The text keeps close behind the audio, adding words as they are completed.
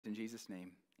In Jesus'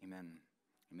 name, amen.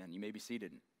 Amen. You may be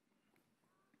seated.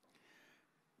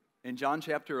 In John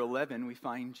chapter 11, we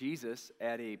find Jesus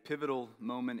at a pivotal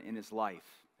moment in his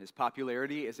life. His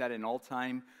popularity is at an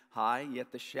all-time high,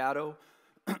 yet the shadow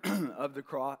of the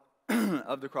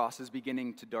cross is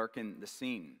beginning to darken the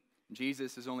scene.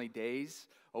 Jesus is only days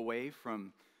away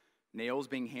from nails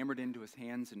being hammered into his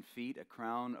hands and feet, a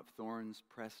crown of thorns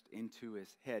pressed into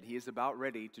his head. He is about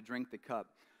ready to drink the cup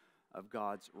of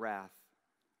God's wrath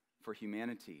for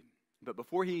humanity. But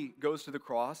before he goes to the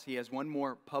cross, he has one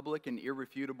more public and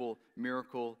irrefutable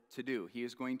miracle to do. He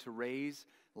is going to raise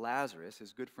Lazarus,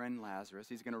 his good friend Lazarus.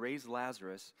 He's going to raise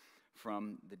Lazarus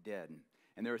from the dead.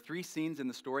 And there are three scenes in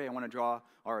the story I want to draw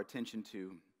our attention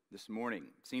to this morning.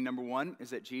 Scene number one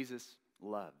is that Jesus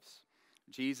loves.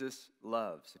 Jesus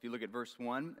loves. If you look at verse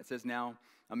 1, it says, "Now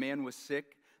a man was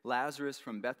sick, Lazarus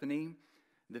from Bethany,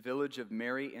 the village of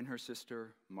Mary and her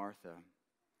sister Martha.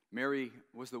 Mary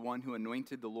was the one who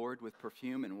anointed the Lord with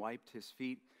perfume and wiped his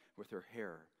feet with her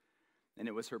hair. And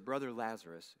it was her brother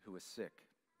Lazarus who was sick."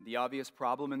 The obvious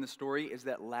problem in the story is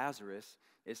that Lazarus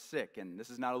is sick. And this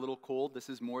is not a little cold. This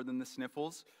is more than the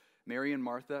sniffles. Mary and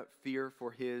Martha fear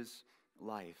for his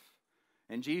life.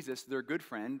 And Jesus, their good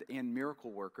friend and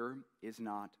miracle worker, is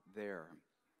not there.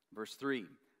 Verse 3,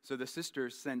 "So the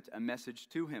sisters sent a message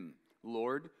to him,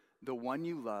 'Lord, the one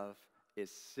you love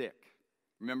is sick.'"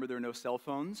 Remember, there are no cell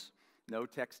phones, no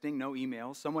texting, no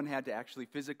emails. Someone had to actually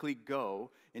physically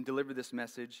go and deliver this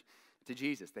message to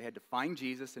Jesus. They had to find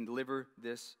Jesus and deliver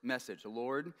this message.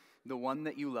 "Lord, the one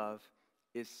that you love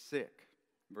is sick."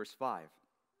 Verse 5.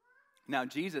 Now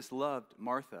Jesus loved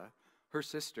Martha, her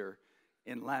sister,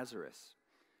 and Lazarus.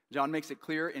 John makes it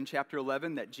clear in chapter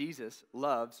 11 that Jesus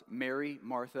loves Mary,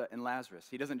 Martha, and Lazarus.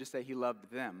 He doesn't just say he loved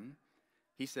them.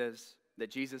 He says that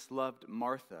Jesus loved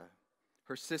Martha,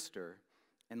 her sister,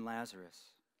 and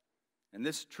Lazarus. And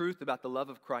this truth about the love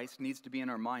of Christ needs to be in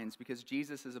our minds because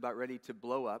Jesus is about ready to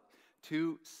blow up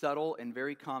two subtle and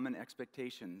very common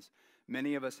expectations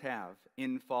many of us have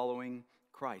in following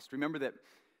Christ. Remember that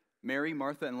Mary,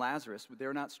 Martha, and Lazarus,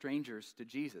 they're not strangers to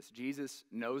Jesus. Jesus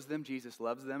knows them, Jesus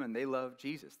loves them, and they love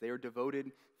Jesus. They are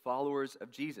devoted followers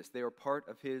of Jesus. They are part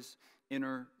of his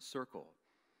inner circle.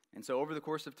 And so over the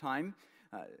course of time,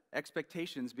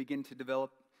 expectations begin to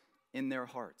develop in their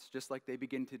hearts, just like they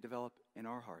begin to develop in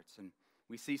our hearts. And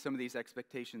we see some of these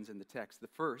expectations in the text. The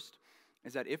first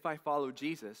is that if I follow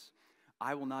Jesus,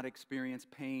 I will not experience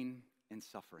pain and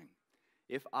suffering.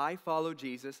 If I follow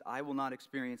Jesus, I will not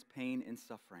experience pain and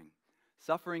suffering.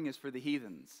 Suffering is for the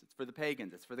heathens, it's for the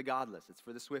pagans, it's for the godless, it's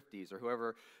for the Swifties or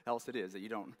whoever else it is that you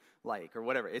don't like or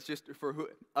whatever. It's just for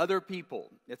other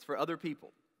people. It's for other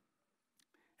people.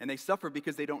 And they suffer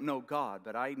because they don't know God,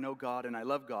 but I know God and I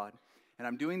love God. And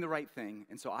I'm doing the right thing,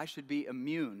 and so I should be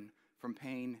immune from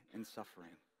pain and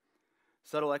suffering.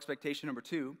 Subtle expectation number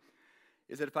two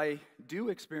is that if I do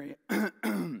experience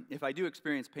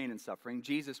pain and suffering,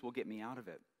 Jesus will get me out of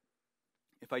it.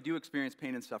 If I do experience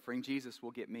pain and suffering, Jesus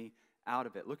will get me out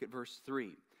of it. Look at verse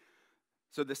 3.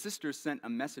 "So the sisters sent a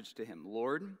message to him,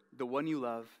 'Lord, the one you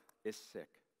love is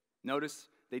sick.'" Notice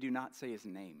they do not say his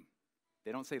name.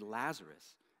 They don't say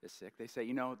Lazarus is sick. They say,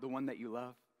 the one that you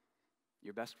love,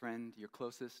 your best friend, your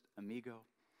closest amigo,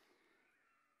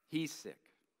 he's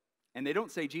sick. And they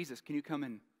don't say, "Jesus, can you come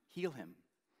and heal him?"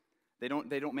 They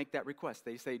don't make that request.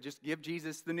 They say, just give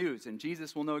Jesus the news, and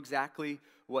Jesus will know exactly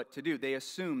what to do. They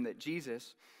assume that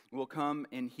Jesus will come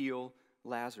and heal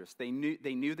Lazarus. They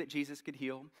knew that Jesus could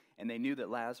heal, and they knew that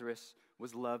Lazarus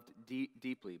was loved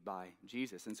deeply by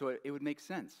Jesus. And so it would make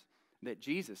sense that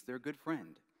Jesus, their good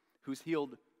friend, who's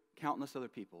healed countless other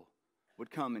people,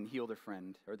 would come and heal their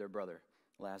friend or their brother,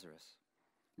 Lazarus.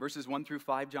 Verses 1 through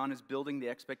 5, John is building the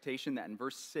expectation that in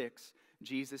verse 6,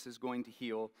 Jesus is going to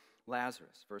heal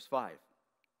Lazarus. Verse 5,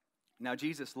 "Now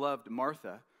Jesus loved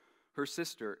Martha, her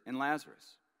sister, and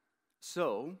Lazarus.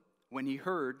 So, when he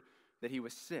heard that he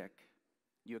was sick,"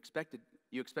 you expect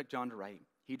John to write,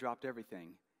 "he dropped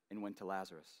everything and went to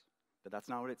Lazarus." But that's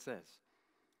not what it says.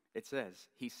 It says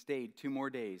he stayed 2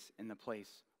 more days in the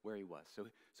place where he was.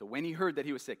 So when he heard that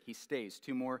he was sick, he stays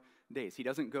 2 more days. He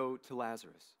doesn't go to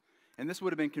Lazarus. And this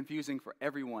would have been confusing for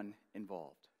everyone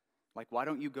involved. Like, why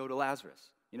don't you go to Lazarus?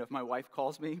 If my wife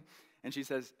calls me and she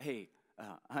says, "Hey,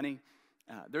 honey,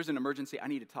 there's an emergency. I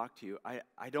need to talk to you."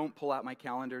 I don't pull out my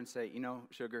calendar and say,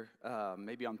 "Sugar,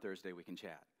 maybe on Thursday we can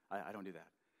chat." I don't do that.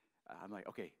 I'm like,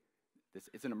 "Okay,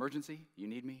 it's an emergency. You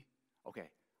need me?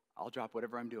 Okay, I'll drop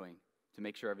whatever I'm doing to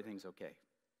make sure everything's okay."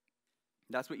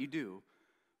 That's what you do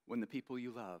when the people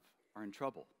you love are in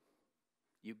trouble.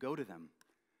 You go to them.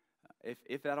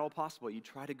 If at all possible, you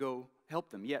try to go help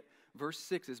them. Yet verse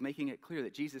 6 is making it clear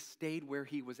that Jesus stayed where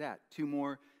he was at 2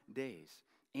 more days,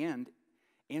 and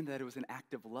that it was an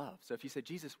act of love. So if you said,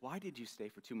 Jesus, why did you stay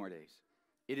for 2 more days?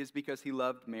 It is because he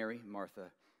loved Mary,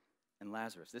 Martha, and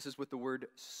Lazarus. This is what the word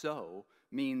so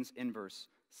means in verse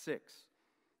 6.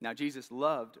 Now, Jesus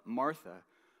loved Martha,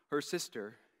 her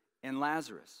sister, and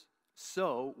Lazarus.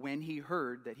 So when he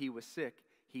heard that he was sick,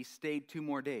 he stayed 2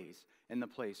 more days in the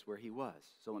place where he was.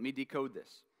 So let me decode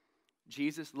this.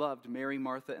 Jesus loved Mary,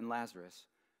 Martha, and Lazarus,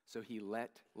 so he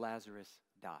let Lazarus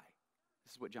die.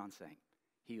 This is what John's saying.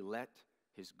 He let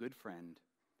his good friend,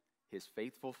 his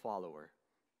faithful follower,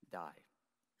 die.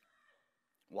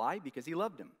 Why? Because he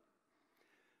loved him,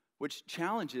 which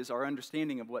challenges our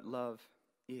understanding of what love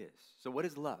is. So what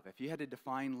is love? If you had to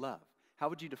define love, how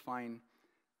would you define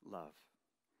love?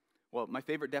 Well, my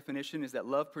favorite definition is that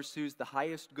love pursues the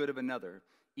highest good of another,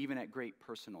 even at great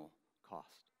personal cost.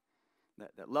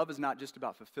 That love is not just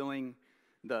about fulfilling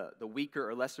the weaker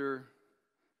or lesser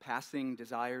passing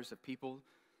desires of people.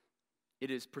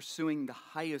 It is pursuing the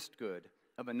highest good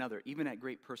of another, even at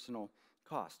great personal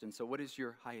cost. And so what is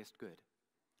your highest good?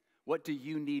 What do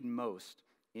you need most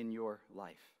in your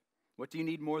life? What do you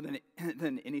need more than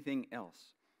anything else?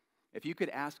 If you could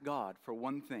ask God for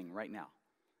one thing right now,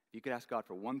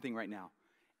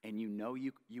 and you know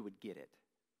you would get it,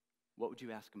 what would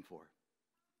you ask him for?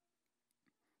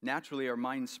 Naturally, our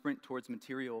minds sprint towards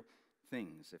material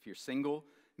things. If you're single,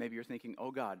 maybe you're thinking,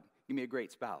 oh God, give me a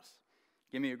great spouse.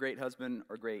 Give me a great husband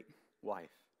or great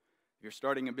wife. If you're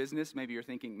starting a business, maybe you're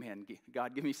thinking, man,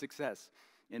 God, give me success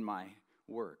in my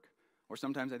work. Or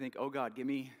sometimes I think, oh God, give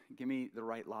me the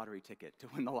right lottery ticket to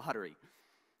win the lottery.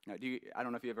 Now, I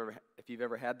don't know if you've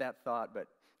ever had that thought,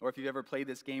 or if you've ever played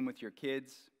this game with your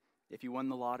kids. If you won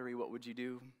the lottery, what would you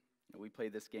do? We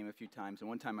played this game a few times, and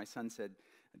one time my son said,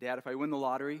 Dad, if I win the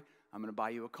lottery, I'm going to buy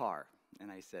you a car.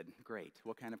 And I said, great,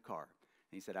 what kind of car?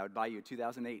 And he said, I would buy you a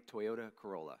 2008 Toyota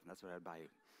Corolla. That's what I would buy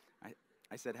you.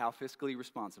 I said, how fiscally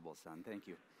responsible, son, thank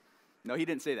you. No, he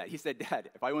didn't say that. He said, Dad,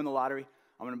 if I win the lottery,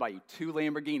 I'm going to buy you 2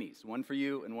 Lamborghinis, one for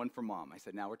you and one for Mom. I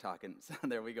said, now we're talking. So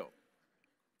there we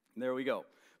go.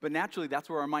 But naturally, that's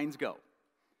where our minds go.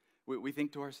 We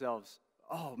think to ourselves,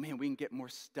 oh man, we can get more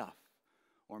stuff,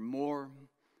 or more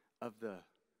of the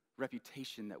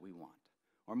reputation that we want,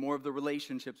 or more of the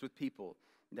relationships with people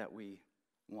that we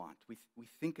want. We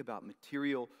think about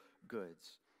material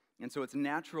goods. And so it's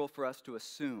natural for us to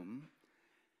assume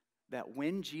that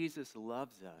when Jesus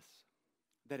loves us,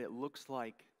 that it looks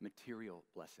like material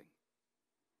blessing.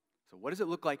 So what does it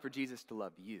look like for Jesus to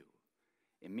love you?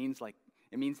 It means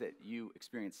that you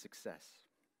experience success,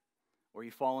 or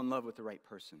you fall in love with the right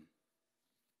person,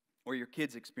 or your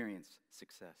kids experience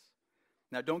success.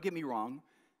 Now, don't get me wrong.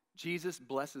 Jesus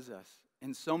blesses us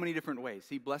in so many different ways.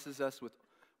 He blesses us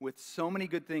with so many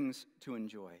good things to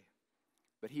enjoy.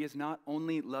 But he is not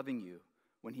only loving you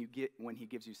when he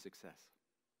gives you success.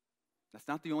 That's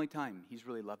not the only time he's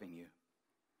really loving you.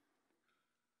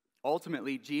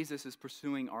 Ultimately, Jesus is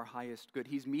pursuing our highest good.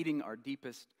 He's meeting our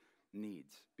deepest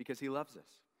needs because he loves us.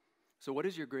 So what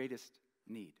is your greatest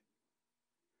need?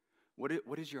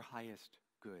 What is your highest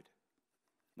good?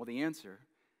 Well, the answer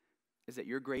is that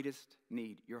your greatest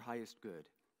need, your highest good,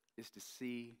 is to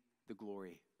see the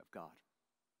glory of God.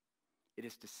 It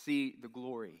is to see the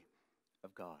glory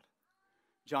of God.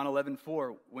 John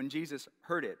 11:4, when Jesus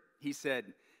heard it, he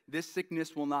said, this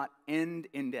sickness will not end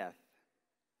in death.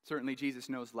 Certainly Jesus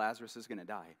knows Lazarus is going to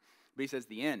die. But he says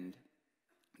the end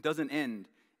doesn't end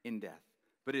in death,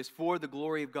 but it is for the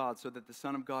glory of God, so that the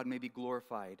Son of God may be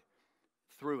glorified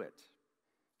through it.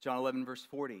 John 11, verse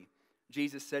 40,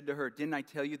 Jesus said to her, didn't I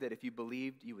tell you that if you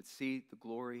believed, you would see the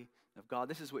glory of God?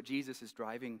 This is what Jesus is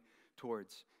driving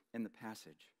towards in the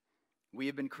passage. We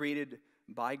have been created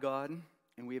by God,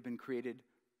 and we have been created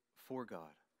for God.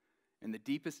 And the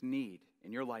deepest need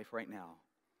in your life right now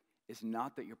is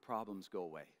not that your problems go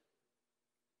away.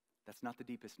 That's not the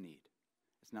deepest need.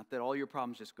 It's not that all your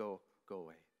problems just go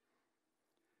away.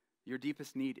 Your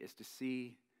deepest need is to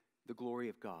see the glory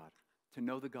of God, to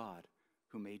know the God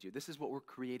who made you. This is what we're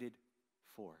created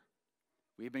for.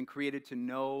 We have been created to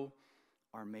know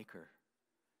our Maker,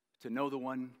 to know the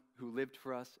one who lived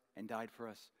for us and died for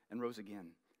us and rose again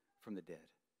from the dead.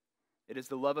 It is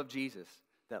the love of Jesus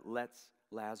that lets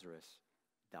Lazarus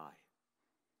die.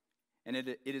 And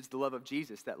it is the love of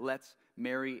Jesus that lets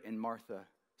Mary and Martha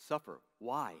suffer.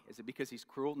 Why? Is it because he's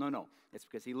cruel? No. It's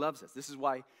because he loves us. This is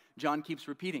why John keeps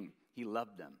repeating, he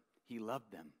loved them. He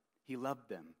loved them. He loved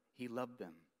them. He loved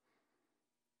them.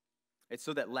 It's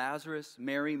so that Lazarus,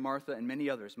 Mary, Martha, and many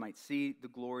others might see the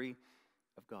glory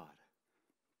of God.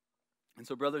 And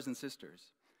so, brothers and sisters,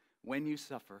 when you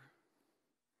suffer,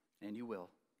 and you will,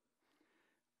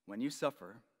 when you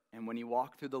suffer and when you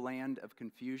walk through the land of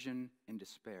confusion and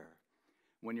despair,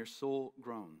 when your soul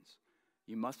groans,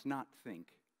 you must not think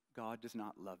God does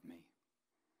not love me.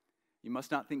 You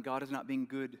must not think God is not being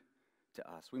good to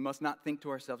us. We must not think to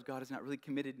ourselves, God is not really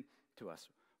committed to us.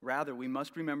 Rather, we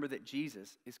must remember that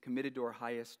Jesus is committed to our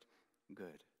highest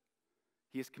good.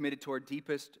 He is committed to our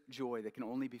deepest joy that can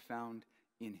only be found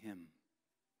in him.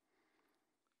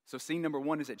 So scene number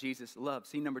one is that Jesus loves.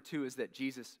 Scene number two is that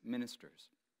Jesus ministers.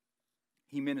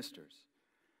 He ministers.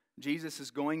 Jesus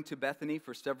is going to Bethany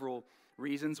for several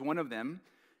reasons. One of them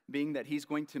being that he's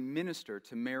going to minister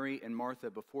to Mary and Martha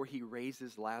before he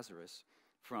raises Lazarus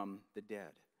from the dead.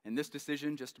 And this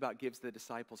decision just about gives the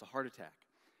disciples a heart attack.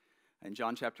 In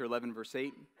John chapter 11, verse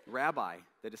 8, Rabbi,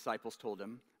 the disciples told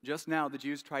him, just now the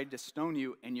Jews tried to stone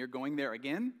you and you're going there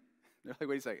again? They're like,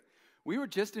 wait a second. We were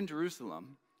just in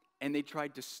Jerusalem and they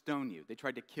tried to stone you. They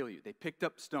tried to kill you. They picked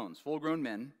up stones, full-grown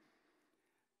men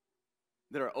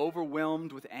that are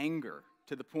overwhelmed with anger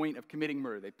to the point of committing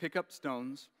murder. They pick up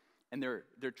stones and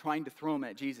they're trying to throw them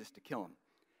at Jesus to kill him.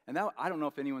 And that, I don't know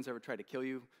if anyone's ever tried to kill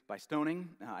you by stoning.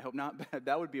 I hope not. But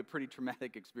that would be a pretty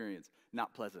traumatic experience.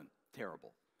 Not pleasant.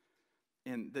 Terrible.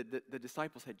 And the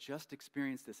disciples had just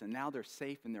experienced this, and now they're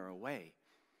safe and they're away.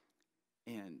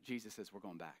 And Jesus says, we're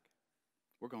going back.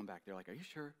 We're going back. They're like, are you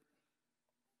sure?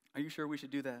 Are you sure we should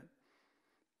do that?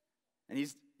 And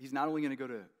he's not only going to go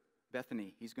to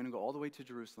Bethany, he's going to go all the way to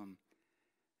Jerusalem,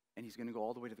 and he's going to go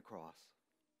all the way to the cross.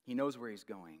 He knows where he's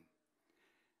going.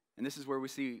 And this is where we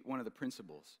see one of the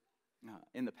principles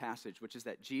in the passage, which is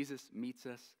that Jesus meets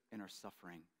us in our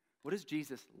suffering. What is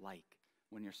Jesus like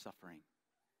when you're suffering?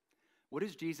 What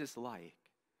is Jesus like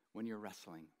when you're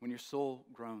wrestling, when your soul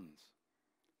groans,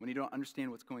 when you don't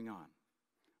understand what's going on?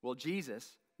 Well,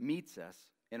 Jesus meets us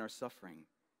in our suffering.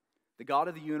 The God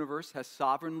of the universe has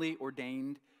sovereignly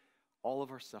ordained all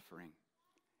of our suffering.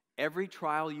 Every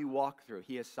trial you walk through,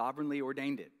 he has sovereignly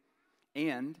ordained it.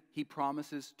 And he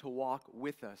promises to walk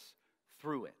with us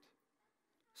through it.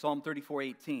 Psalm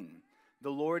 34:18, the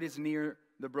Lord is near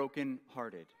the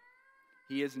brokenhearted.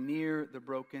 He is near the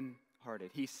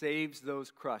brokenhearted. He saves those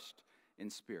crushed in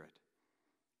spirit.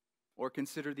 Or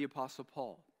consider the Apostle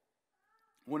Paul,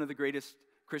 one of the greatest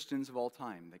Christians of all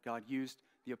time, that God used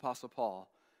the Apostle Paul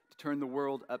to turn the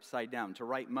world upside down, to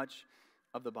write much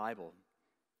of the Bible.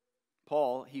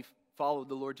 Paul, he followed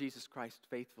the Lord Jesus Christ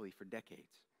faithfully for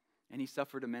decades, and he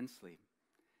suffered immensely.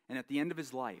 And at the end of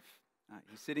his life,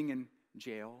 he's sitting in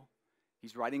jail.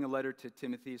 He's writing a letter to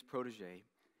Timothy, his protege,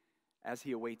 as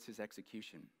he awaits his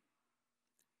execution.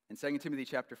 In 2 Timothy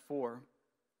chapter 4,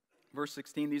 verse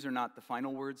 16, these are not the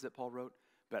final words that Paul wrote,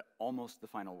 but almost the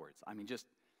final words. I mean,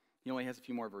 he only has a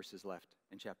few more verses left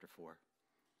in chapter 4.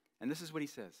 And this is what he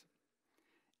says.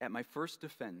 At my first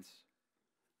defense,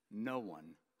 no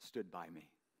one stood by me,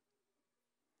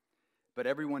 but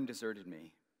everyone deserted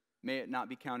me. May it not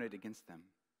be counted against them.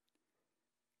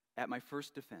 At my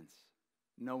first defense,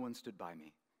 no one stood by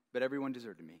me, but everyone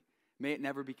deserted me. May it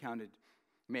not be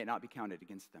counted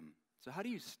against them. So how do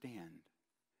you stand?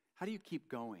 How do you keep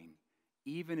going,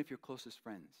 even if your closest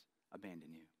friends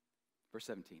abandon you? Verse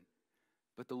 17,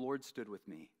 but the Lord stood with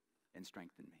me and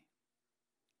strengthened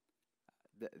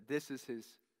me. This is his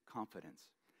confidence.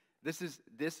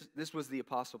 This was the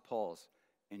Apostle Paul's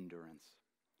endurance.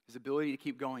 His ability to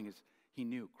keep going is he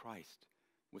knew Christ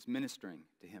was ministering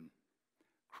to him.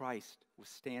 Christ was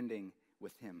standing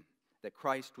with him. That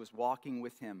Christ was walking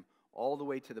with him all the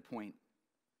way to the point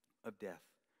of death.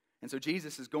 And so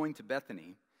Jesus is going to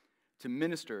Bethany to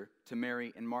minister to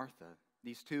Mary and Martha,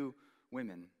 these two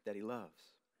women that he loves.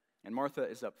 And Martha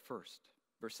is up first.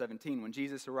 Verse 17, when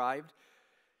Jesus arrived,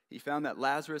 he found that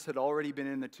Lazarus had already been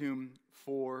in the tomb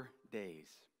 4 days.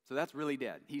 So that's really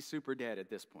dead. He's super dead at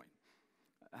this point.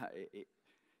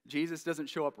 Jesus doesn't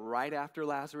show up right after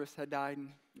Lazarus had died.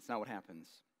 It's not what happens.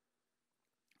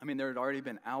 I mean, there had already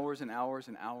been hours and hours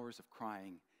and hours of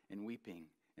crying and weeping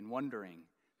and wondering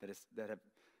that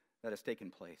has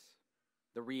taken place.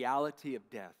 The reality of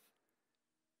death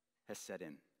has set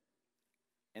in.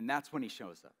 And that's when he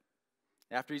shows up.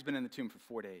 After he's been in the tomb for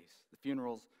 4 days. The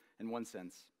funerals, in one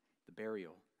sense, the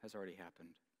burial has already happened.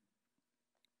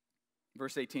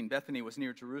 Verse 18, Bethany was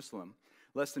near Jerusalem,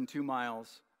 less than 2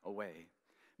 miles away.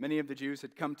 Many of the Jews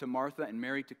had come to Martha and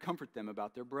Mary to comfort them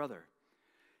about their brother.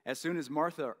 As soon as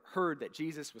Martha heard that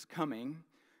Jesus was coming,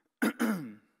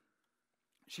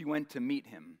 she went to meet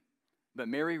him, but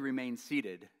Mary remained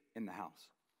seated in the house.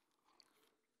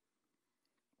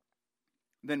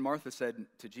 Then Martha said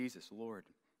to Jesus, Lord,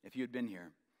 if you had been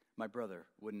here, my brother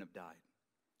wouldn't have died.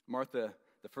 Martha,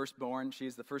 the firstborn, she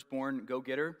is the firstborn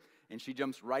go-getter, and she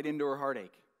jumps right into her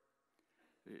heartache.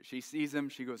 She sees him,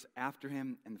 she goes after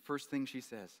him, and the first thing she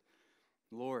says,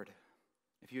 Lord,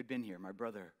 if you had been here, my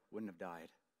brother wouldn't have died.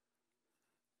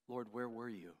 Lord, where were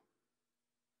you?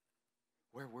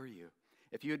 Where were you?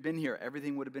 If you had been here,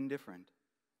 everything would have been different.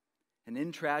 And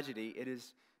in tragedy, it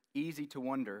is easy to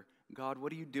wonder, God,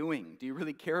 what are you doing? Do you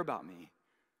really care about me?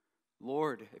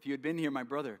 Lord, if you had been here, my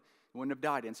brother wouldn't have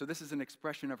died. And so this is an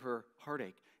expression of her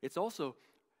heartache. It's also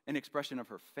an expression of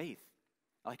her faith.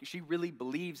 Like she really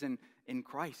believes in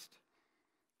Christ.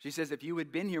 She says, if you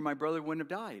had been here, my brother wouldn't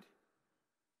have died.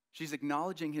 She's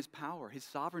acknowledging his power, his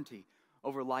sovereignty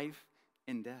over life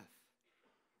and death.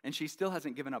 And she still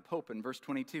hasn't given up hope in verse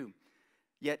 22.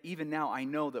 Yet even now I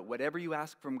know that whatever you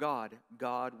ask from God,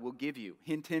 God will give you.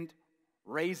 Hint, hint,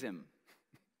 raise him.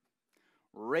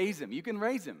 Raise him. You can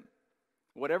raise him.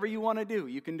 Whatever you want to do,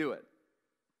 you can do it.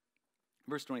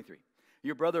 Verse 23.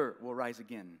 Your brother will rise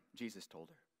again, Jesus told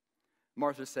her.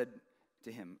 Martha said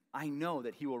to him, I know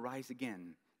that he will rise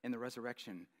again in the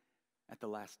resurrection at the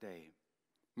last day.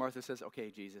 Martha says, okay,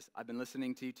 Jesus, I've been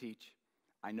listening to you teach.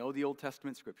 I know the Old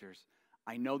Testament scriptures.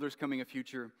 I know there's coming a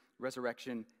future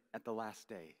resurrection at the last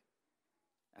day.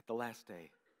 At the last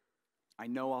day. I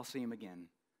know I'll see him again,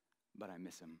 but I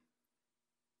miss him.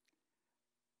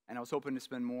 And I was hoping to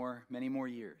spend many more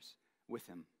years with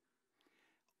him.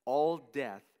 All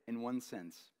death, in one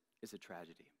sense, is a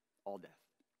tragedy. All death.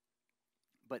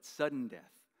 But sudden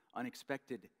death,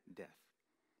 unexpected death,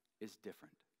 is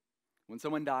different. When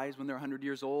someone dies when they're 100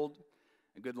 years old,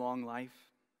 a good long life,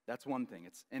 that's one thing.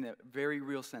 It's in a very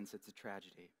real sense, it's a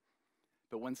tragedy.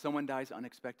 But when someone dies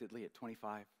unexpectedly at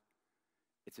 25,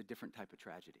 it's a different type of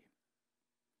tragedy.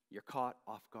 You're caught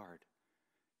off guard.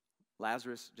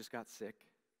 Lazarus just got sick,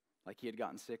 like he had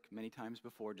gotten sick many times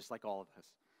before, just like all of us.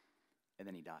 And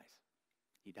then he dies.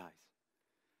 He dies.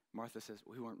 Martha says,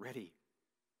 we weren't ready.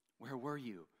 Where were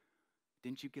you?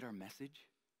 Didn't you get our message?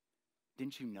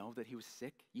 Didn't you know that he was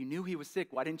sick? You knew he was sick.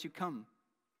 Why didn't you come?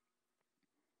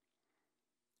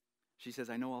 She says,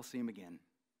 I know I'll see him again.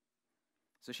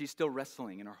 So she's still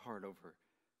wrestling in her heart over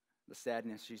the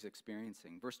sadness she's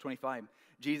experiencing. Verse 25,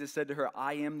 Jesus said to her,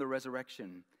 I am the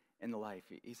resurrection and the life.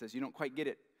 He says, you don't quite get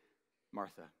it,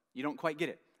 Martha. You don't quite get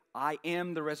it. I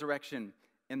am the resurrection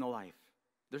and the life.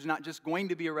 There's not just going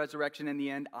to be a resurrection in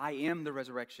the end. I am the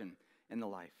resurrection and the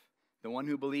life. The one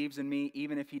who believes in me,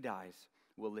 even if he dies,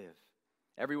 will live.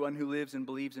 Everyone who lives and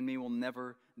believes in me will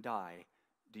never die.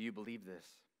 Do you believe this?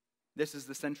 This is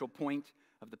the central point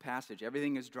of the passage.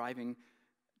 Everything is driving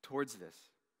towards this.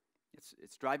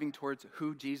 It's driving towards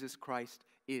who Jesus Christ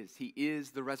is. He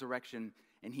is the resurrection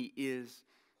and he is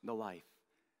the life.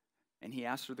 And he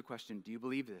asked her the question, do you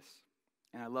believe this?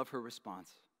 And I love her response.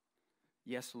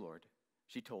 Yes, Lord,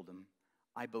 she told him.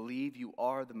 I believe you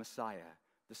are the Messiah,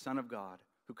 the Son of God,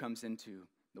 who comes into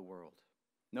the world.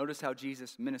 Notice how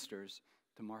Jesus ministers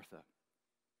to Martha.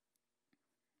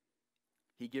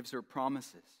 He gives her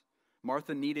promises.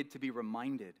 Martha needed to be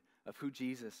reminded of who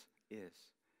Jesus is.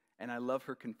 And I love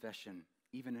her confession,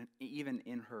 even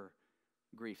in her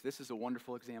grief. This is a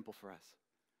wonderful example for us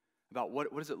about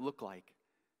what does it look like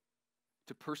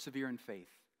to persevere in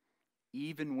faith,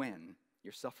 even when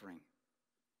you're suffering.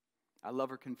 I love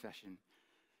her confession.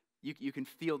 You can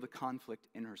feel the conflict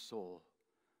in her soul.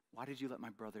 Why did you let my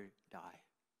brother die?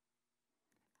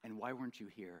 And why weren't you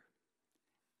here?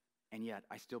 And yet,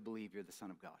 I still believe you're the Son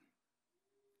of God.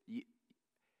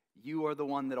 You are the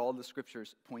one that all the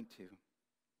scriptures point to.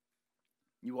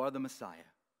 You are the Messiah.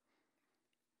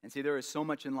 And see, there is so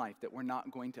much in life that we're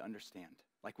not going to understand.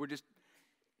 Like if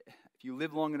you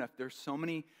live long enough, there's so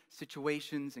many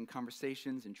situations and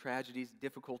conversations and tragedies,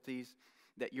 difficulties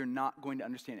that you're not going to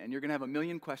understand. And you're going to have a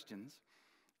million questions.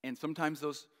 And sometimes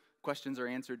those questions are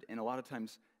answered, and a lot of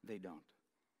times they don't.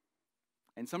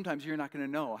 And sometimes you're not going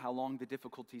to know how long the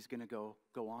difficulty is going to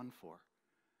go on for.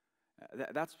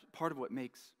 That's part of what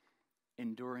makes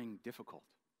enduring difficult.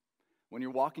 When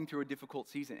you're walking through a difficult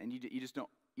season and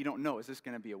you don't know, is this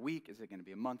going to be a week? Is it going to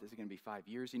be a month? Is it going to be 5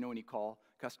 years? You know when you call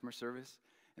customer service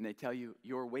and they tell you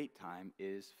your wait time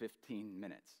is 15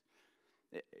 minutes.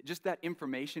 Just that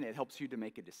information, it helps you to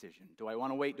make a decision. Do I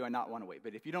want to wait? Do I not want to wait?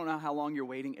 But if you don't know how long you're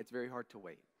waiting, it's very hard to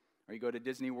wait. Or you go to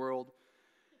Disney World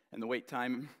and the wait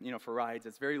time, for rides,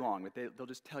 it's very long. But they'll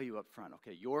just tell you up front,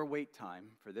 okay, your wait time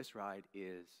for this ride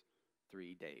is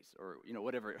 3 days, or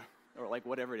whatever, or like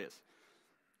whatever it is.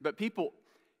 But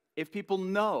if people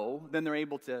know, then they're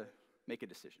able to make a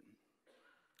decision.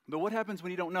 But what happens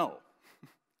when you don't know?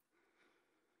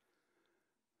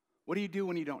 What do you do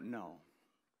when you don't know?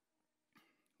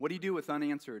 What do you do with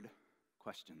unanswered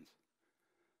questions?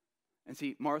 And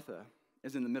see, Martha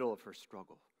is in the middle of her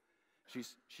struggle.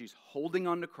 She's holding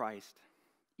on to Christ,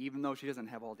 even though she doesn't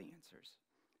have all the answers.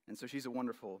 And so she's a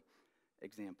wonderful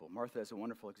example. Martha is a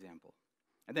wonderful example.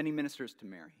 And then he ministers to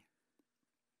Mary.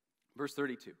 Verse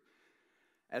 32.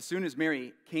 As soon as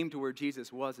Mary came to where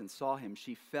Jesus was and saw him,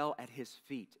 she fell at his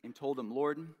feet and told him,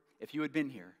 Lord, if you had been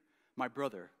here, my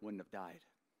brother wouldn't have died.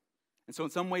 And so in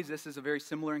some ways, this is a very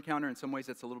similar encounter. In some ways,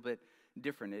 it's a little bit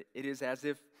different. It is as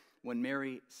if when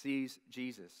Mary sees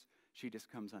Jesus, she just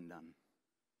comes undone.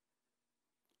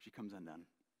 She comes undone.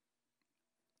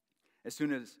 As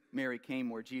soon as Mary came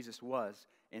where Jesus was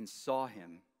and saw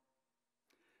him,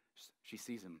 she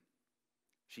sees him.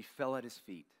 She fell at his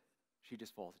feet. She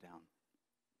just falls down.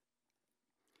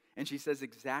 And she says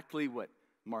exactly what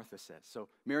Martha says. So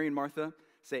Mary and Martha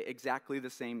say exactly the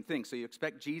same thing. So you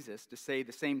expect Jesus to say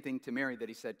the same thing to Mary that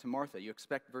he said to Martha. You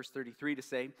expect verse 33 to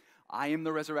say, I am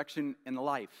the resurrection and the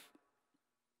life.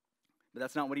 But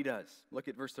that's not what he does. Look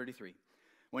at verse 33.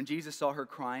 When Jesus saw her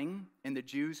crying, and the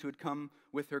Jews who had come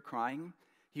with her crying,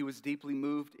 he was deeply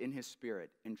moved in his spirit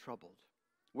and troubled.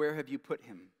 Where have you put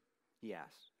him? He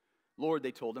asked. Lord,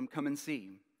 they told him, come and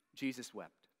see. Jesus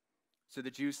wept. So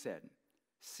the Jews said,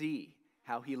 see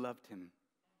how he loved him.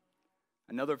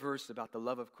 Another verse about the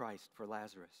love of Christ for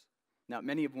Lazarus. Now,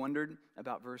 many have wondered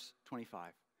about verse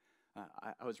 25.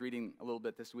 I was reading a little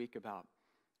bit this week about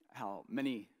how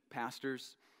many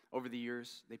pastors over the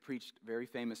years, they preached very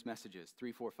famous messages,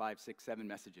 3, 4, 5, 6, 7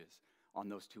 messages on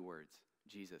those two words,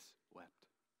 Jesus wept.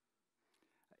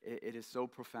 It is so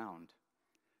profound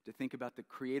to think about the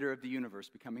creator of the universe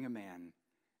becoming a man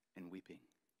and weeping.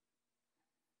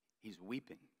 He's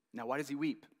weeping. Now, why does he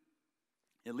weep?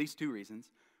 At least two reasons.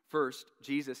 First,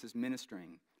 Jesus is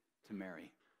ministering to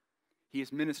Mary. He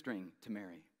is ministering to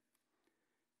Mary.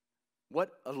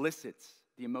 What elicits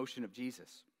the emotion of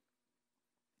Jesus?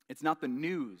 It's not the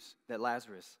news that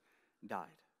Lazarus died.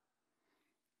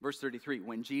 Verse 33,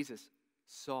 when Jesus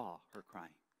saw her crying,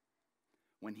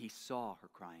 when he saw her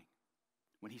crying,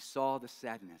 when he saw the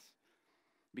sadness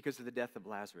because of the death of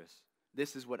Lazarus,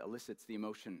 this is what elicits the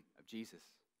emotion of Jesus.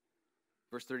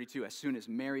 Verse 32, as soon as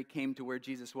Mary came to where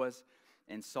Jesus was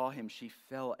and saw him, she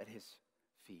fell at his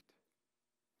feet.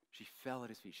 She fell at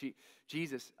his feet.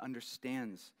 Jesus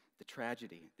understands the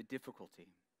tragedy, the difficulty.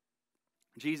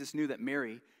 Jesus knew that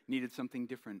Mary needed something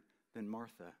different than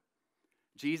Martha.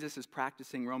 Jesus is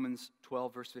practicing Romans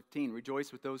 12, verse 15.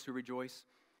 Rejoice with those who rejoice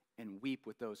and weep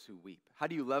with those who weep. How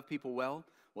do you love people well?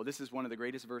 Well, this is one of the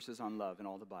greatest verses on love in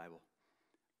all the Bible.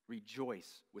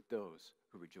 Rejoice with those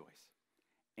who rejoice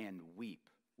and weep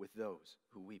with those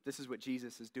who weep. This is what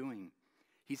Jesus is doing.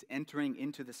 He's entering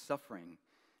into the suffering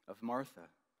of Martha.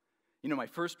 You know, my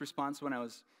first response when I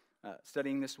was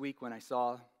studying this week, when I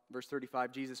saw verse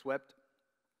 35, Jesus wept,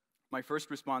 my first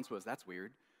response was, that's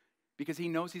weird, because he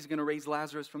knows he's going to raise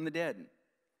Lazarus from the dead.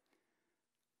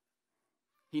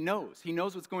 He knows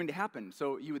what's going to happen,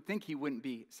 so you would think he wouldn't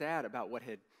be sad about what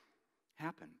had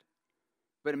happened.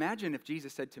 But imagine if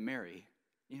Jesus said to Mary,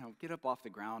 get up off the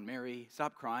ground, Mary,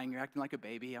 stop crying, you're acting like a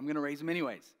baby, I'm going to raise him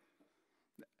anyways.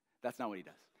 That's not what he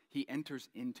does. He enters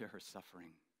into her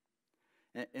suffering.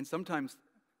 And sometimes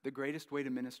the greatest way to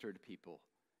minister to people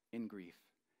in grief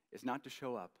is not to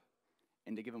show up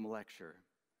and to give them a lecture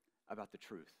about the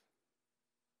truth.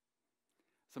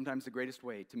 Sometimes the greatest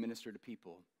way to minister to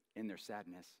people in their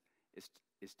sadness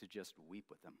is to just weep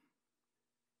with them.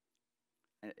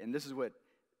 And this is what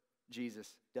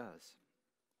Jesus does.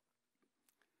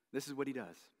 This is what he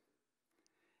does.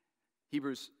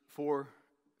 Hebrews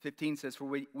 4:15 says, for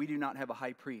we do not have a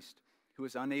high priest who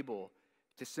is unable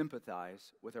to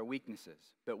sympathize with our weaknesses,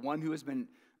 but one who has been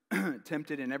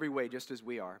tempted in every way just as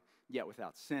we are, yet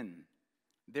without sin.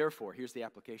 Therefore, here's the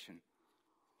application.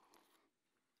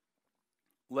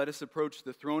 Let us approach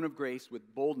the throne of grace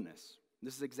with boldness.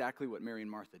 This is exactly what Mary and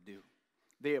Martha do.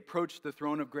 They approach the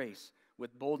throne of grace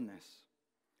with boldness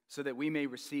so that we may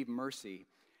receive mercy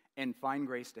and find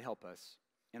grace to help us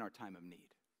in our time of need.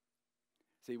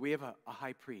 See, we have a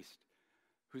high priest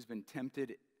who's been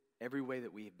tempted every way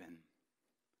that we have been.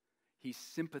 He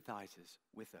sympathizes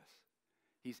with us.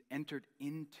 He's entered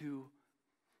into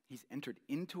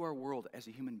our world as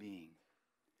a human being.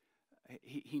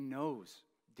 He knows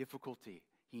difficulty.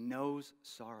 He knows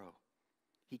sorrow.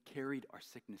 He carried our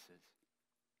sicknesses.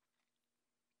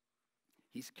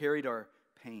 He's carried our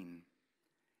pain.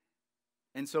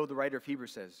 And so the writer of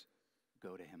Hebrews says,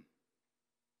 go to him.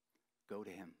 Go to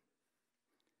him.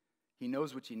 He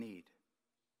knows what you need.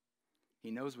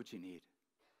 He knows what you need.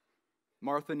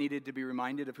 Martha needed to be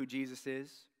reminded of who Jesus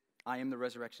is. I am the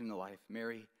resurrection and the life.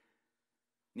 Mary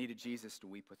needed Jesus to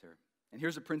weep with her. And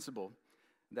here's a principle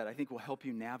that I think will help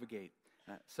you navigate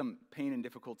some pain and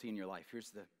difficulty in your life. Here's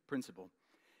the principle.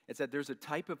 It's that there's a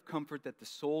type of comfort that the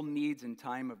soul needs in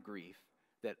time of grief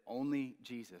that only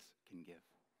Jesus can give.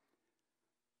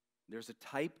 There's a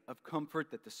type of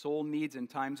comfort that the soul needs in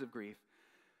times of grief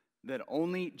that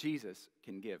only Jesus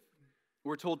can give.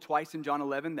 We're told twice in John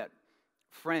 11 that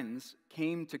friends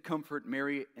came to comfort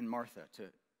Mary and Martha,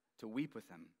 to weep with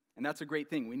them. And that's a great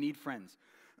thing. We need friends.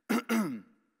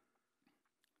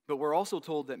 But we're also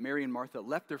told that Mary and Martha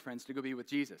left their friends to go be with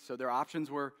Jesus. So their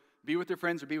options were be with their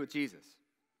friends or be with Jesus.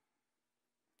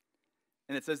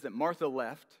 And it says that Martha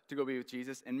left to go be with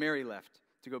Jesus and Mary left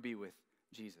to go be with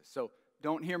Jesus. So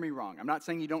don't hear me wrong. I'm not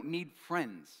saying you don't need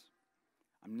friends.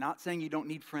 I'm not saying you don't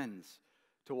need friends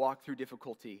to walk through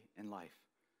difficulty in life.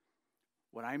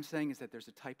 What I'm saying is that there's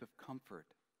a type of comfort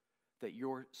that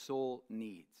your soul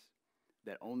needs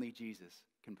that only Jesus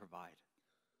can provide.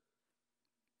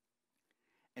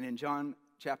 And in John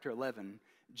chapter 11,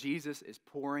 Jesus is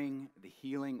pouring the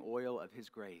healing oil of his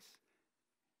grace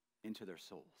into their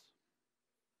souls.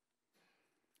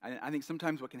 I think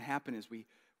sometimes what can happen is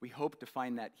we hope to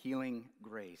find that healing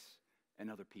grace in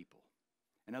other people,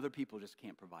 and other people just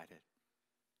can't provide it.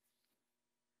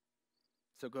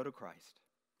 So go to Christ.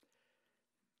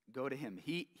 Go to him.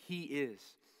 He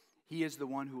is the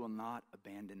one who will not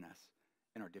abandon us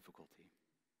in our difficulty.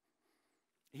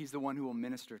 He's the one who will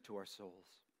minister to our souls.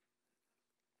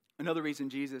 Another reason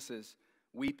Jesus is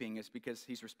weeping is because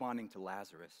he's responding to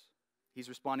Lazarus. He's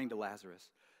responding to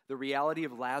Lazarus. The reality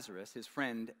of Lazarus, his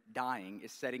friend, dying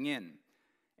is setting in.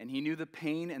 And he knew the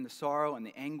pain and the sorrow and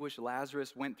the anguish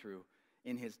Lazarus went through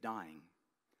in his dying.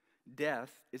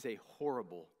 Death is a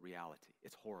horrible reality.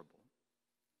 It's horrible.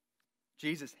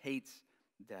 Jesus hates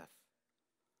death.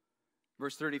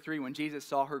 Verse 33, when Jesus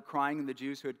saw her crying and the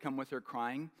Jews who had come with her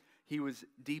crying, he was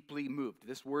deeply moved.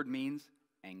 This word means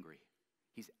angry.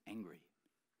 He's angry.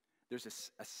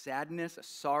 There's a sadness, a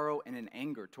sorrow, and an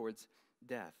anger towards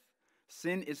death.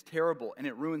 Sin is terrible, and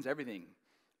it ruins everything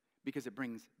because it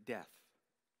brings death.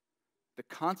 The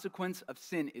consequence of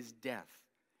sin is death.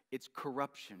 It's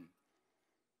corruption.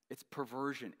 It's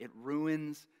perversion. It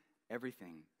ruins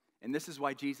everything. And this is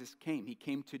why Jesus came. He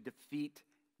came to defeat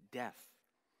death.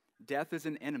 Death is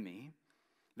an enemy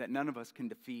that none of us can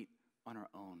defeat on our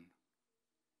own.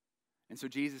 And so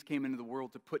Jesus came into the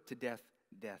world to put to death,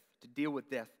 to deal with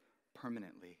death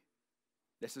permanently.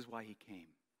 This is why he came.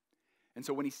 And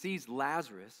so when he sees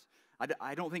Lazarus,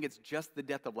 I don't think it's just the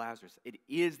death of Lazarus. It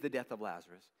is the death of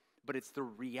Lazarus, but it's the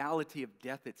reality of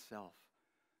death itself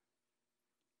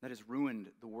that has ruined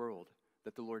the world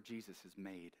that the Lord Jesus has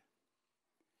made.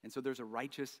 And so there's a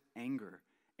righteous anger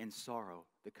and sorrow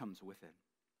that comes with it.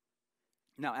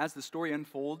 Now, as the story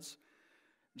unfolds,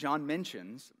 John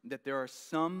mentions that there are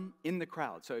some in the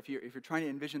crowd. So if you're trying to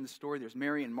envision the story, there's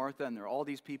Mary and Martha, and there are all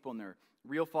these people, and they're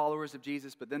real followers of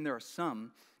Jesus, but then there are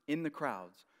some in the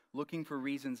crowds looking for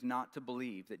reasons not to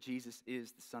believe that Jesus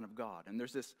is the Son of God. And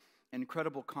there's this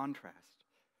incredible contrast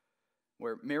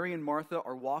where Mary and Martha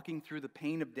are walking through the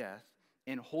pain of death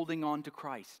and holding on to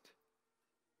Christ.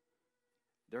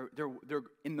 They're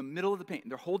in the middle of the pain.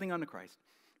 They're holding on to Christ.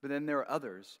 But then there are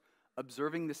others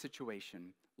observing the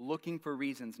situation, looking for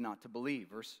reasons not to believe.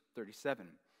 Verse 37.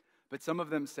 But some of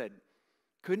them said,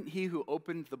 couldn't he who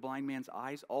opened the blind man's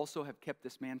eyes also have kept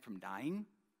this man from dying?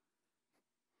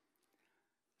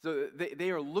 So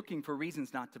they are looking for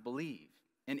reasons not to believe.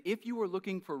 And if you are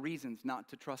looking for reasons not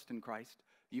to trust in Christ,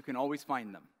 you can always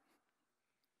find them.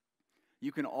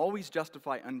 You can always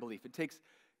justify unbelief. It takes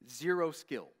zero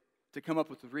skill to come up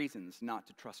with reasons not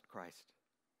to trust Christ.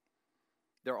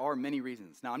 There are many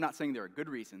reasons. Now, I'm not saying there are good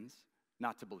reasons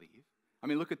not to believe. I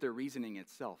mean, look at their reasoning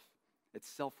itself. It's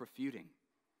self-refuting.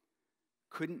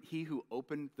 Couldn't he who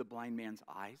opened the blind man's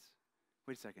eyes?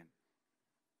 Wait a second.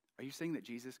 Are you saying that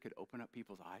Jesus could open up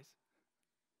people's eyes?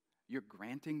 You're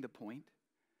granting the point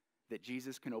that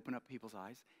Jesus can open up people's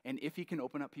eyes? And if he can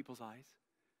open up people's eyes,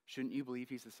 shouldn't you believe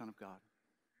he's the Son of God?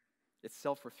 It's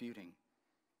self-refuting.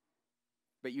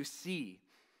 But you see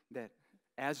that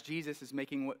as Jesus is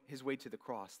making his way to the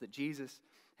cross, that Jesus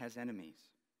has enemies.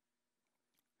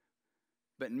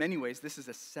 But in many ways, this is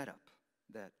a setup,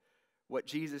 that what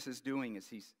Jesus is doing is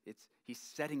he's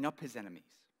setting up his enemies.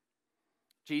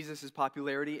 Jesus'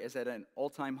 popularity is at an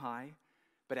all-time high,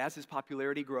 but as his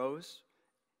popularity grows,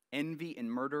 envy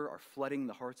and murder are flooding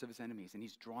the hearts of his enemies, and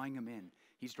he's drawing them in.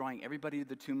 He's drawing everybody to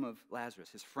the tomb of Lazarus,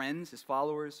 his friends, his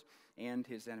followers, and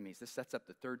his enemies. This sets up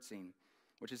the third scene,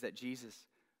 which is that Jesus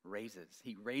raises.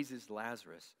 He raises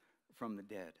Lazarus from the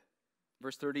dead.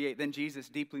 Verse 38, then Jesus,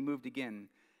 deeply moved again,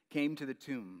 came to the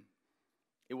tomb.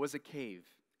 It was a cave,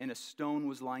 and a stone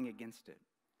was lying against it.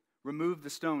 Remove the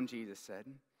stone, Jesus said.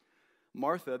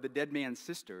 Martha, the dead man's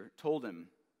sister, told him,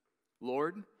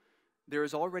 Lord, there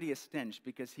is already a stench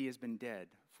because he has been dead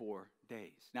 4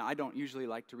 days. Now, I don't usually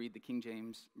like to read the King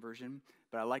James Version,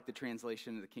 but I like the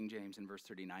translation of the King James in verse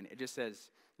 39. It just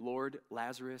says, Lord,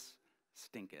 Lazarus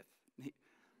stinketh.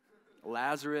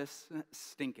 Lazarus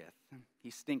stinketh.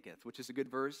 He stinketh, which is a good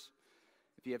verse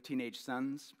if you have teenage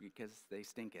sons, because they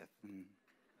stinketh.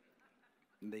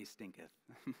 They stinketh.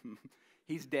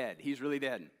 He's dead. He's really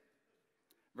dead.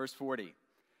 Verse 40.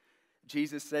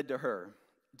 Jesus said to her,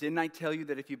 didn't I tell you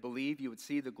that if you believe, you would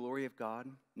see the glory of God?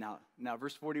 Now,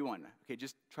 verse 41. Okay,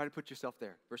 just try to put yourself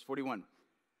there. Verse 41.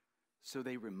 So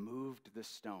they removed the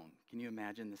stone. Can you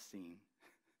imagine the scene?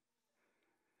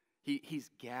 He's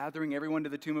gathering everyone to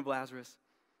the tomb of Lazarus,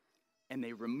 and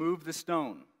they removed the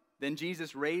stone. Then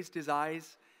Jesus raised his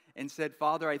eyes and said,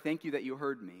 Father, I thank you that you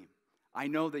heard me. I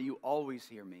know that you always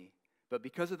hear me. But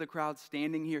because of the crowd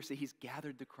standing here, see, he's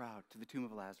gathered the crowd to the tomb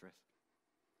of Lazarus.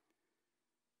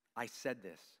 I said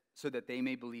this so that they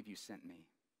may believe you sent me.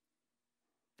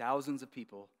 Thousands of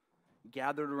people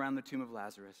gathered around the tomb of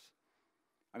Lazarus.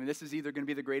 I mean, this is either going to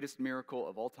be the greatest miracle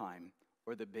of all time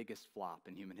or the biggest flop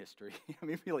in human history. I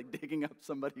mean, feel like digging up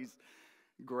somebody's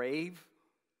grave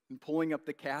and pulling up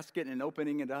the casket and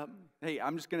opening it up. Hey,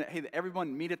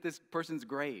 everyone meet at this person's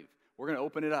grave. We're going to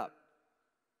open it up.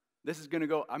 This is going to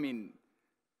go,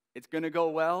 it's going to go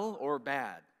well or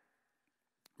bad.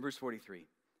 Verse 43.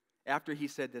 After he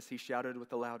said this, he shouted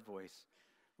with a loud voice,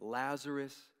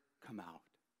 Lazarus, come out.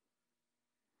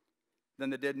 Then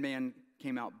the dead man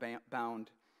came out bound,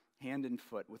 hand and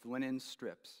foot, with linen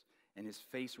strips, and his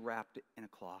face wrapped in a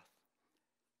cloth.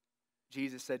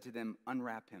 Jesus said to them,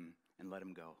 unwrap him and let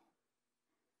him go.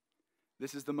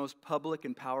 This is the most public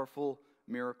and powerful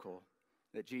miracle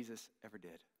that Jesus ever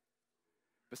did.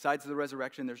 Besides the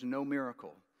resurrection, there's no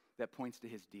miracle that points to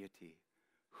his deity.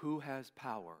 Who has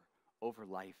power over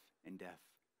life and death?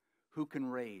 Who can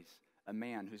raise a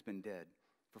man who's been dead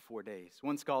for 4 days?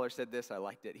 One scholar said this, I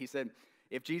liked it. He said,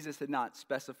 if Jesus had not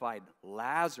specified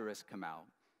Lazarus come out,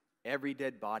 every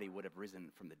dead body would have risen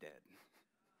from the dead.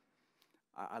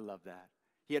 I love that.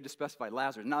 He had to specify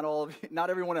Lazarus, not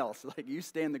everyone else. Like, you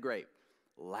stay in the grave.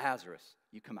 Lazarus,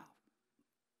 you come out.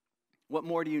 What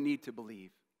more do you need to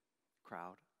believe,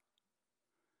 crowd?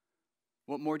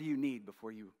 What more do you need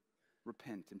before you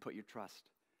repent and put your trust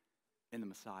in the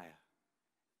Messiah?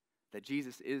 That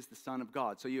Jesus is the Son of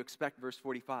God. So you expect verse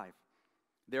 45.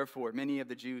 Therefore, many of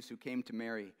the Jews who came to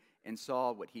Mary and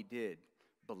saw what he did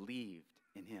believed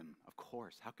in him. Of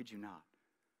course, how could you not?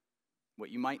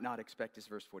 What you might not expect is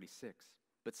verse 46.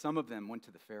 But some of them went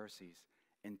to the Pharisees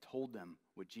and told them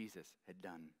what Jesus had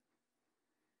done.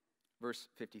 Verse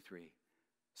 53.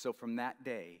 So from that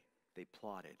day, they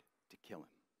plotted to kill him.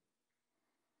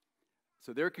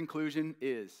 So their conclusion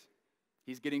is,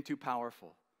 he's getting too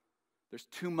powerful. There's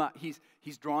too much.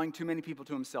 He's drawing too many people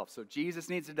to himself. So Jesus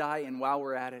needs to die, and while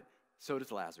we're at it, so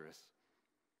does Lazarus.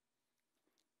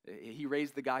 He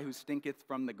raised the guy who stinketh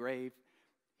from the grave.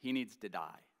 He needs to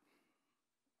die.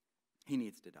 He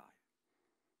needs to die.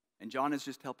 And John is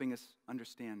just helping us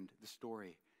understand the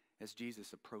story as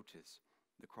Jesus approaches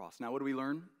the cross. Now, what do we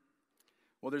learn?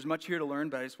 Well, there's much here to learn,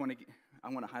 but I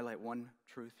want to highlight one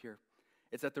truth here.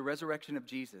 It's that the resurrection of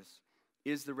Jesus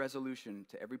is the resolution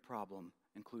to every problem,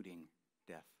 including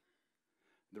death.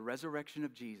 The resurrection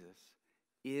of Jesus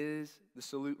is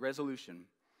the resolution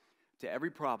to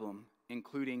every problem,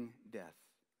 including death.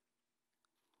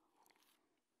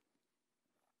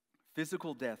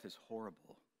 Physical death is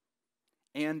horrible,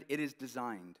 and it is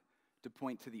designed to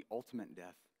point to the ultimate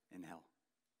death in hell.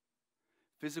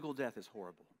 Physical death is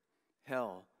horrible.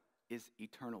 Hell is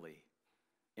eternally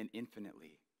and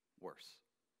infinitely worse.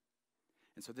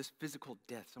 And so this physical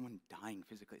death, someone dying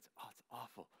physically, it's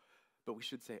awful. But we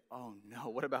should say, oh no,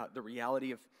 what about the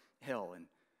reality of hell? And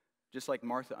just like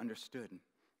Martha understood,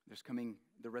 there's coming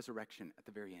the resurrection at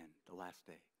the very end, the last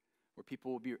day,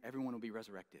 where everyone will be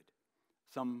resurrected.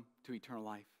 Some to eternal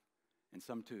life, and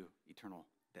some to eternal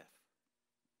death.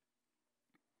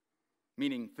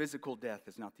 Meaning physical death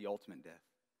is not the ultimate death.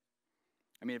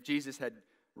 I mean, if Jesus had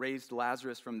raised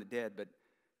Lazarus from the dead, but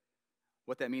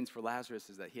what that means for Lazarus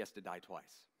is that he has to die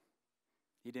twice.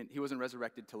 He wasn't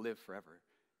resurrected to live forever.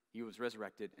 He was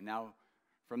resurrected and now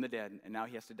from the dead, and now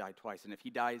he has to die twice. And if he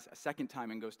dies a second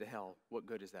time and goes to hell, what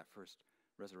good is that first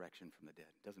resurrection from the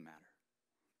dead? It doesn't matter.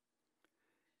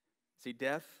 See,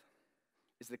 death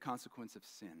is the consequence of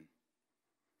sin.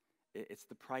 It's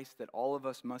the price that all of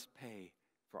us must pay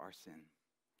for our sin.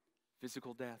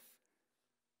 Physical death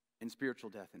and spiritual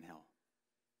death in hell.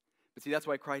 But see, that's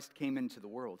why Christ came into the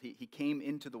world. He came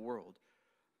into the world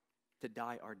to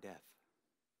die our death.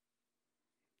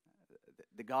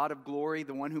 The God of glory,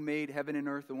 the one who made heaven and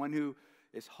earth, the one who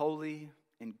is holy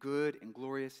and good and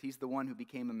glorious, he's the one who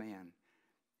became a man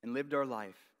and lived our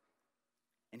life,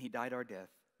 and he died our death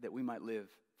that we might live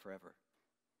forever.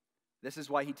 This is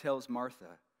why he tells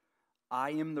Martha, I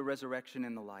am the resurrection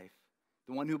and the life.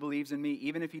 The one who believes in me,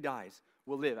 even if he dies,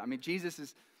 will live. I mean, Jesus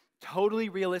is totally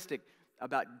realistic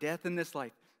about death in this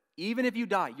life. Even if you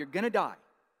die, you're going to die.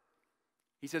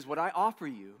 He says, what I offer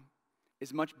you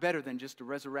is much better than just a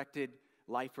resurrected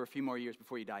life for a few more years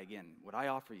before you die again. What I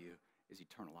offer you is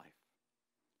eternal life.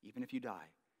 Even if you die,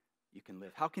 you can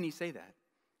live. How can he say that?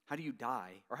 How do you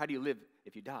die, or how do you live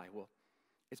if you die? Well,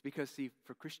 it's because, see,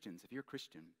 for Christians, if you're a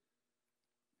Christian,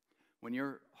 when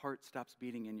your heart stops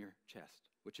beating in your chest,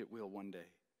 which it will one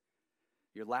day,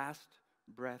 your last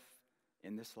breath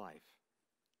in this life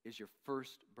is your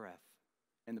first breath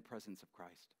in the presence of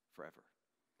Christ forever.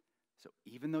 So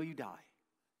even though you die,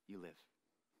 you live.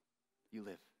 You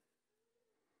live.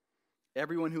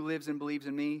 Everyone who lives and believes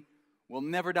in me will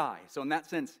never die. So in that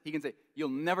sense, he can say, you'll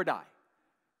never die.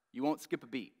 You won't skip a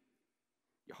beat.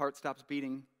 Your heart stops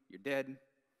beating. You're dead.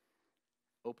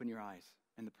 Open your eyes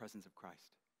in the presence of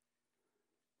Christ,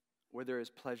 where there is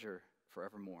pleasure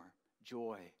forevermore,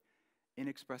 joy,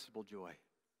 inexpressible joy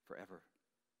forever.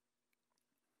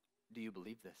 Do you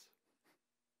believe this?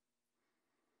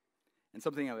 And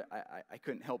something I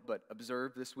couldn't help but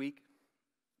observe this week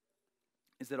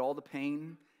is that all the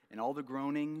pain and all the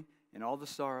groaning and all the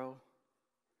sorrow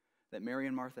that Mary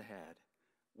and Martha had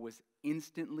was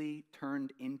instantly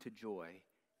turned into joy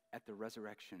at the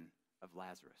resurrection of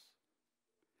Lazarus.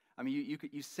 I mean,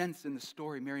 you sense in the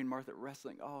story Mary and Martha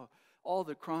wrestling, all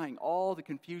the crying, all the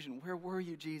confusion. Where were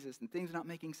you, Jesus? And things not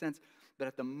making sense. But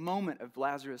at the moment of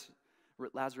Lazarus'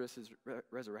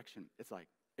 resurrection,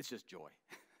 it's just joy.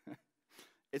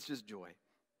 It's just joy.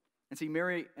 And see,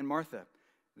 Mary and Martha,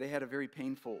 they had a very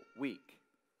painful week.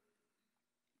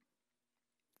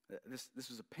 This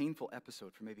was a painful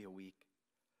episode for maybe a week.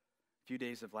 A few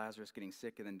days of Lazarus getting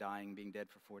sick and then dying, being dead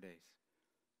for 4 days.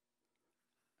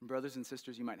 And brothers and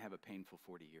sisters, you might have a painful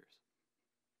 40 years.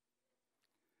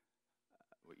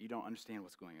 You don't understand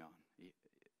what's going on.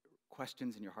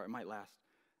 Questions in your heart might last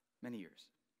many years.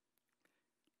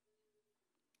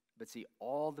 But see,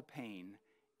 all the pain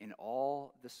and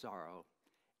all the sorrow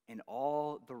and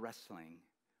all the wrestling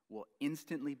will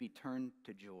instantly be turned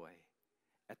to joy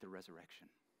at the resurrection.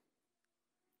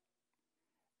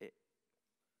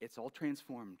 It's all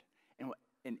transformed.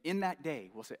 And in that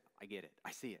day, we'll say, I get it.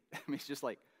 I see it. I mean, it's just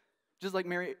like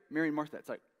Mary and Martha. It's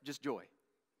like just joy.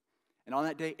 And on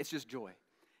that day, it's just joy.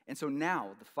 And so now,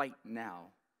 the fight now,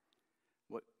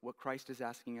 what Christ is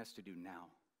asking us to do now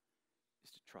is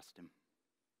to trust him.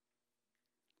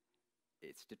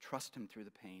 It's to trust him through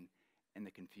the pain and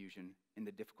the confusion and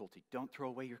the difficulty. Don't throw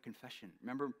away your confession.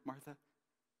 Remember, Martha?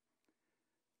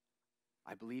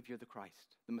 I believe you're the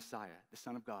Christ, the Messiah, the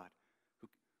Son of God,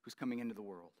 who's coming into the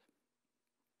world.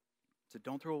 So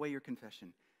don't throw away your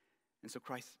confession. And so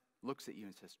Christ looks at you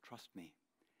and says, trust me.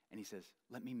 And he says,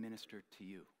 let me minister to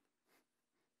you.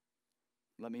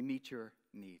 Let me meet your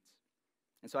needs.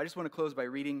 And so I just want to close by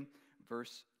reading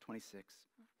verse 26.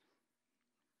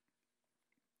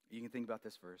 You can think about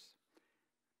this verse.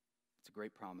 It's a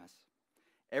great promise.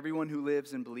 Everyone who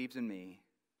lives and believes in me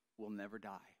will never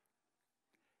die.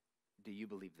 Do you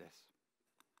believe this?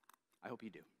 I hope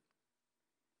you do.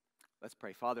 Let's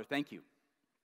pray. Father, thank you